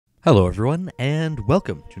Hello everyone, and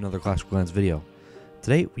welcome to another Clash of Clans video.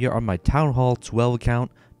 Today we are on my Town Hall 12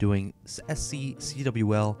 account doing SC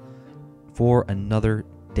CWL for another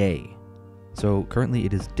day. So currently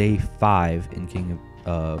it is day 5 in King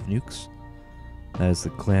of Nukes. That is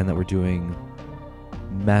the clan that we're doing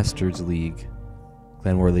Masters League,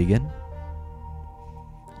 Clan War League in.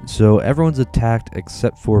 So everyone's attacked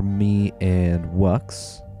except for me and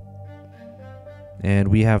Wux. And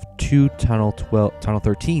we have two Tunnel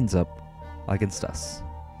 13s up against us.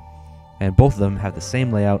 And both of them have the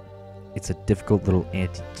same layout. It's a difficult little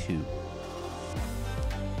anti-2.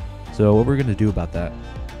 So what we're going to do about that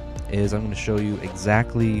is I'm going to show you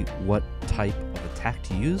exactly what type of attack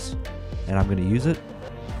to use. And I'm going to use it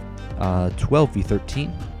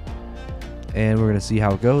 12v13. And we're going to see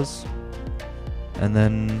how it goes. And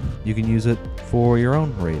then you can use it for your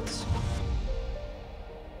own raids.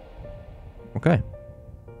 Okay.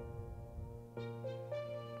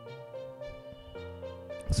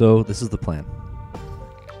 So this is the plan.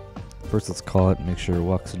 First let's call it and make sure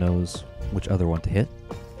Wux knows which other one to hit.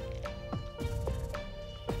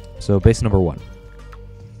 So base number 1.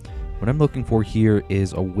 What I'm looking for here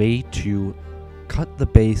is a way to cut the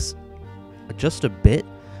base just a bit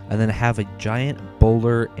and then have a giant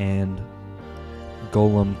bowler and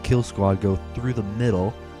golem kill squad go through the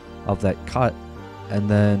middle of that cut and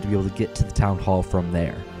then to be able to get to the town hall from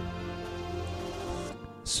there.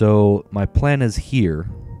 So my plan is here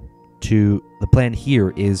to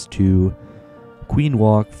queen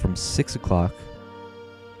walk from 6 o'clock,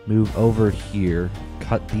 move over here,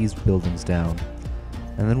 cut these buildings down,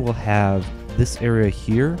 and then we'll have this area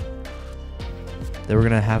here that we're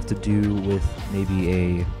gonna have to do with maybe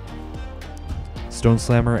a stone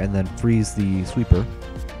slammer and then freeze the sweeper.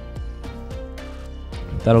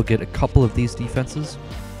 That'll get a couple of these defenses,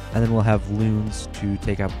 and then we'll have loons to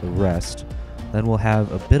take out the rest. Then we'll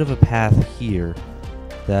have a bit of a path here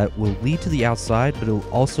that will lead to the outside, but it will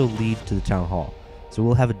also lead to the town hall. So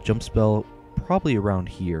we'll have a jump spell probably around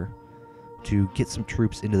here to get some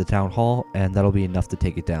troops into the town hall, and that'll be enough to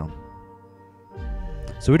take it down.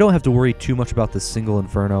 So we don't have to worry too much about this single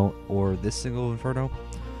inferno or this single inferno,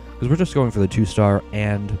 because we're just going for the 2-star,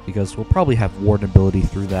 and because we'll probably have warden ability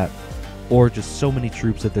through that, or just so many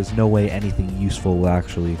troops that there's no way anything useful will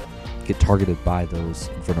actually get targeted by those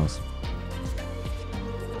infernos.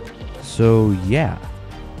 So yeah,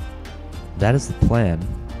 that is the plan.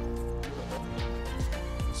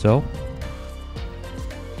 So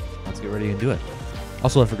let's get ready and do it.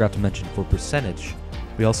 Also, I forgot to mention, for percentage,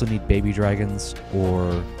 we also need baby dragons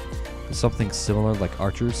or something similar like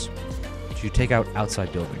archers to take out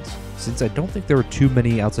outside buildings. Since I don't think there were too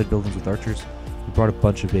many outside buildings with archers, we brought a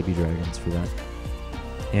bunch of baby dragons for that.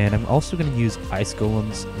 And I'm also going to use ice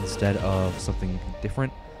golems instead of something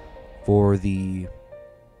different for the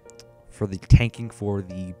tanking for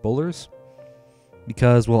the bowlers,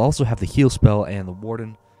 because we'll also have the heal spell and the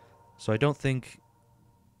warden. So I don't think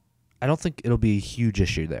it'll be a huge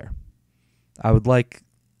issue there. I would like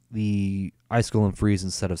the ice golem freeze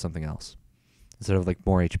instead of something else, instead of like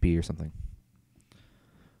more HP or something.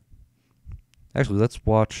 Actually, let's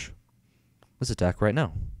watch this attack right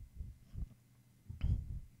now.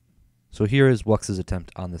 So here is Wux's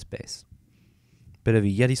attempt on this base. Bit of a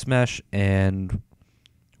Yeti smash and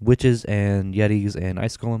witches and Yetis and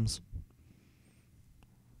ice golems.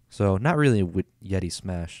 So not really a Yeti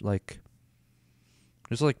smash, like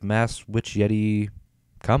just like mass witch Yeti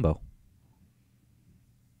combo.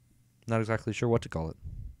 Not exactly sure what to call it.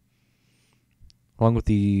 Along with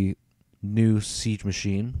the new siege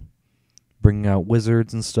machine, bringing out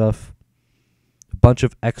wizards and stuff. A bunch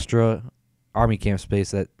of extra army camp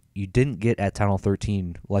space that you didn't get at Town Hall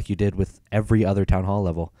 13 like you did with every other Town Hall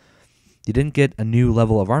level. You didn't get a new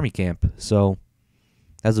level of army camp, so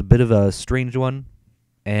that's a bit of a strange one.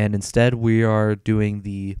 And instead we are doing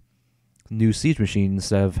the new siege machine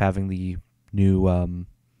instead of having the new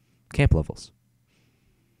camp levels.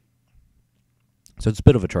 So it's a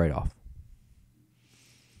bit of a trade-off.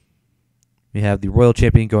 We have the Royal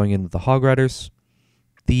Champion going in with the Hog Riders.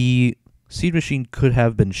 The siege machine could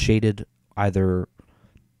have been shaded either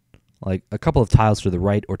like a couple of tiles to the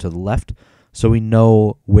right or to the left, so we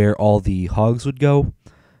know where all the hogs would go,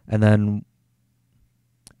 and then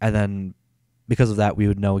because of that we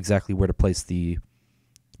would know exactly where to place the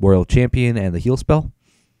Royal Champion and the heal spell,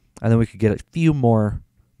 and then we could get a few more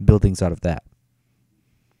buildings out of that.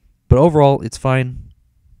 But overall, it's fine.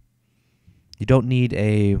 You don't need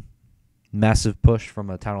a massive push from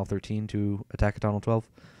a Town Hall 13 to attack a Town Hall 12.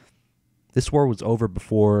 This war was over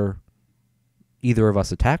before either of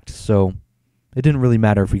us attacked, so it didn't really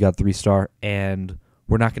matter if we got 3-star, and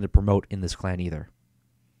we're not going to promote in this clan either.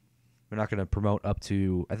 We're not going to promote up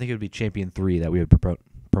to, I think it would be Champion 3 that we would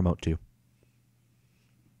promote to.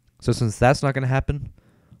 So since that's not going to happen,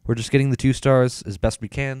 we're just getting the 2 stars as best we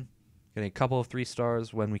can. Getting a couple of 3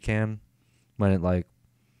 stars when we can. When it like,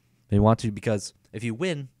 we want to, because if you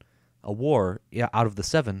win a war out of the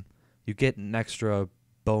 7, you get an extra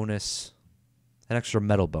bonus, an extra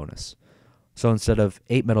medal bonus. So instead of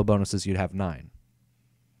 8 medal bonuses, you'd have 9.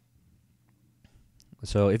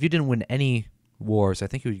 So if you didn't win any wars, I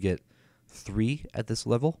think you would get 3 at this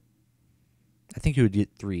level. I think you would get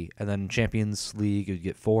 3. And then Champions League, you would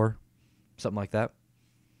get 4. Something like that.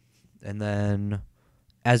 And then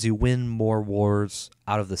as you win more wars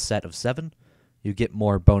out of the set of 7, you get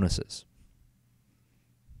more bonuses.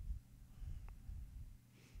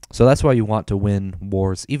 So that's why you want to win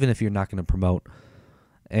wars, even if you're not going to promote.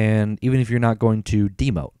 And even if you're not going to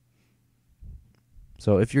demote.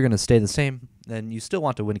 So if you're going to stay the same, then you still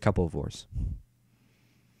want to win a couple of wars.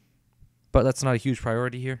 But that's not a huge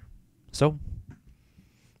priority here. So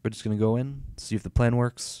we're just going to go in, see if the plan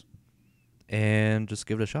works, and just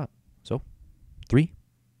give it a shot. So 3,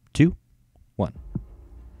 2, 1.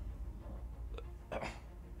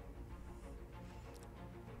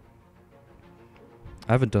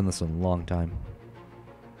 I haven't done this in a long time.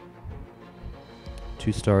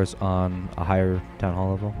 2 stars on a higher town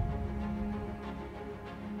hall level.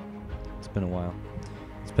 It's been a while.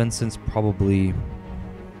 It's been since probably,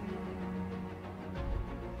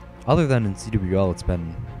 other than in CWL, it's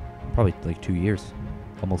been probably like 2 years.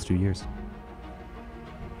 Almost 2 years.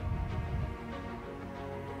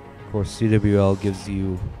 Of course, CWL gives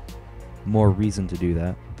you more reason to do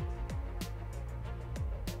that.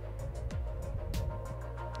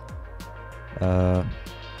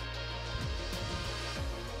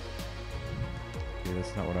 Okay,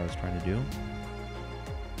 that's not what I was trying to do.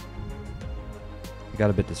 I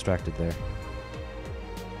got a bit distracted there.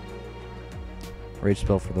 Rage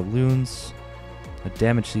spell for the loons. A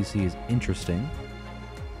damage CC is interesting.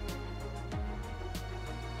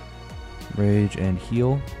 Rage and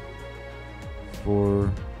heal.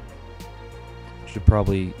 For... should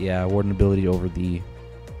probably, yeah, warden ability over the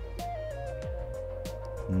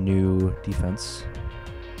new defense.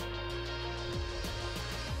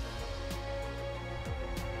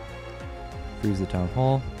 Freeze the town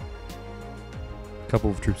hall. A couple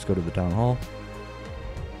of troops go to the town hall.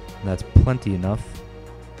 And that's plenty enough.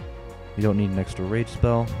 We don't need an extra rage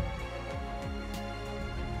spell.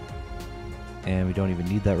 And we don't even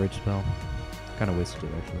need that rage spell. Kind of wasted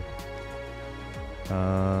it, actually.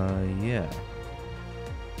 Yeah.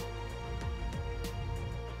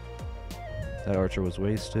 That archer was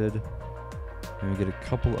wasted. And we get a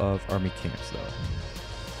couple of army camps, though.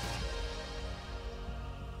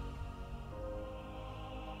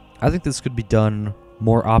 I think this could be done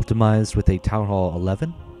more optimized with a Town Hall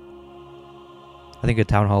 11. I think a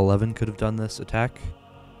Town Hall 11 could have done this attack.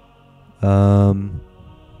 Yeah,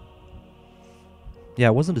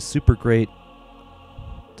 it wasn't a super great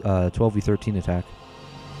 12v13 attack.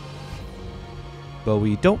 But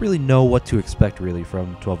we don't really know what to expect, really,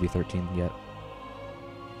 from 12v13 yet.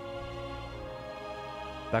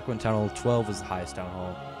 Back when Town Hall 12 was the highest Town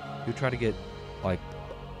Hall, you would try to get, like,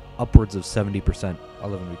 upwards of 70%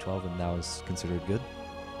 11v12, and that was considered good.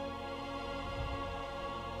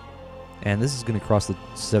 And this is going to cross the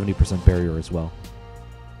 70% barrier as well.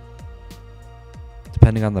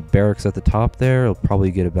 Depending on the barracks at the top there, it'll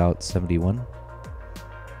probably get about 71.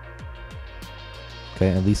 Okay,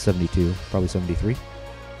 at least 72, probably 73.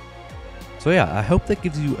 So yeah, I hope that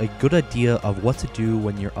gives you a good idea of what to do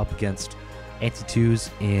when you're up against anti-2s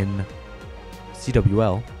in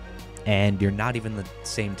CWL, and you're not even the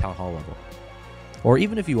same Town Hall level. Or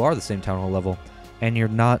even if you are the same Town Hall level, and you're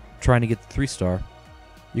not trying to get the 3-star,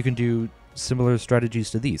 you can do similar strategies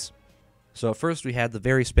to these. So at first we had the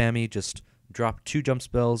very spammy, just drop 2 jump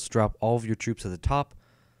spells, drop all of your troops at the top,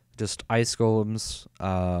 just ice golems,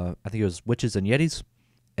 I think it was witches and yetis,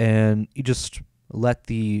 and you just let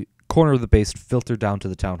the corner of the base filter down to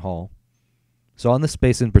the town hall. So on this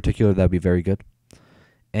space in particular, that would be very good.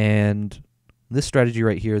 And this strategy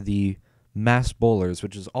right here, the mass bowlers,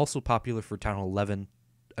 which is also popular for Town Hall 11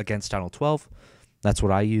 against Town Hall 12, that's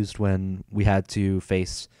what I used when we had to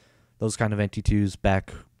face those kind of anti-2s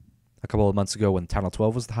back a couple of months ago when Town Hall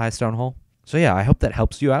 12 was the highest Town Hall. So yeah, I hope that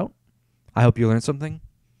helps you out. I hope you learned something.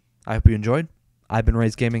 I hope you enjoyed. I've been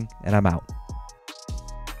Raze Gaming, and I'm out.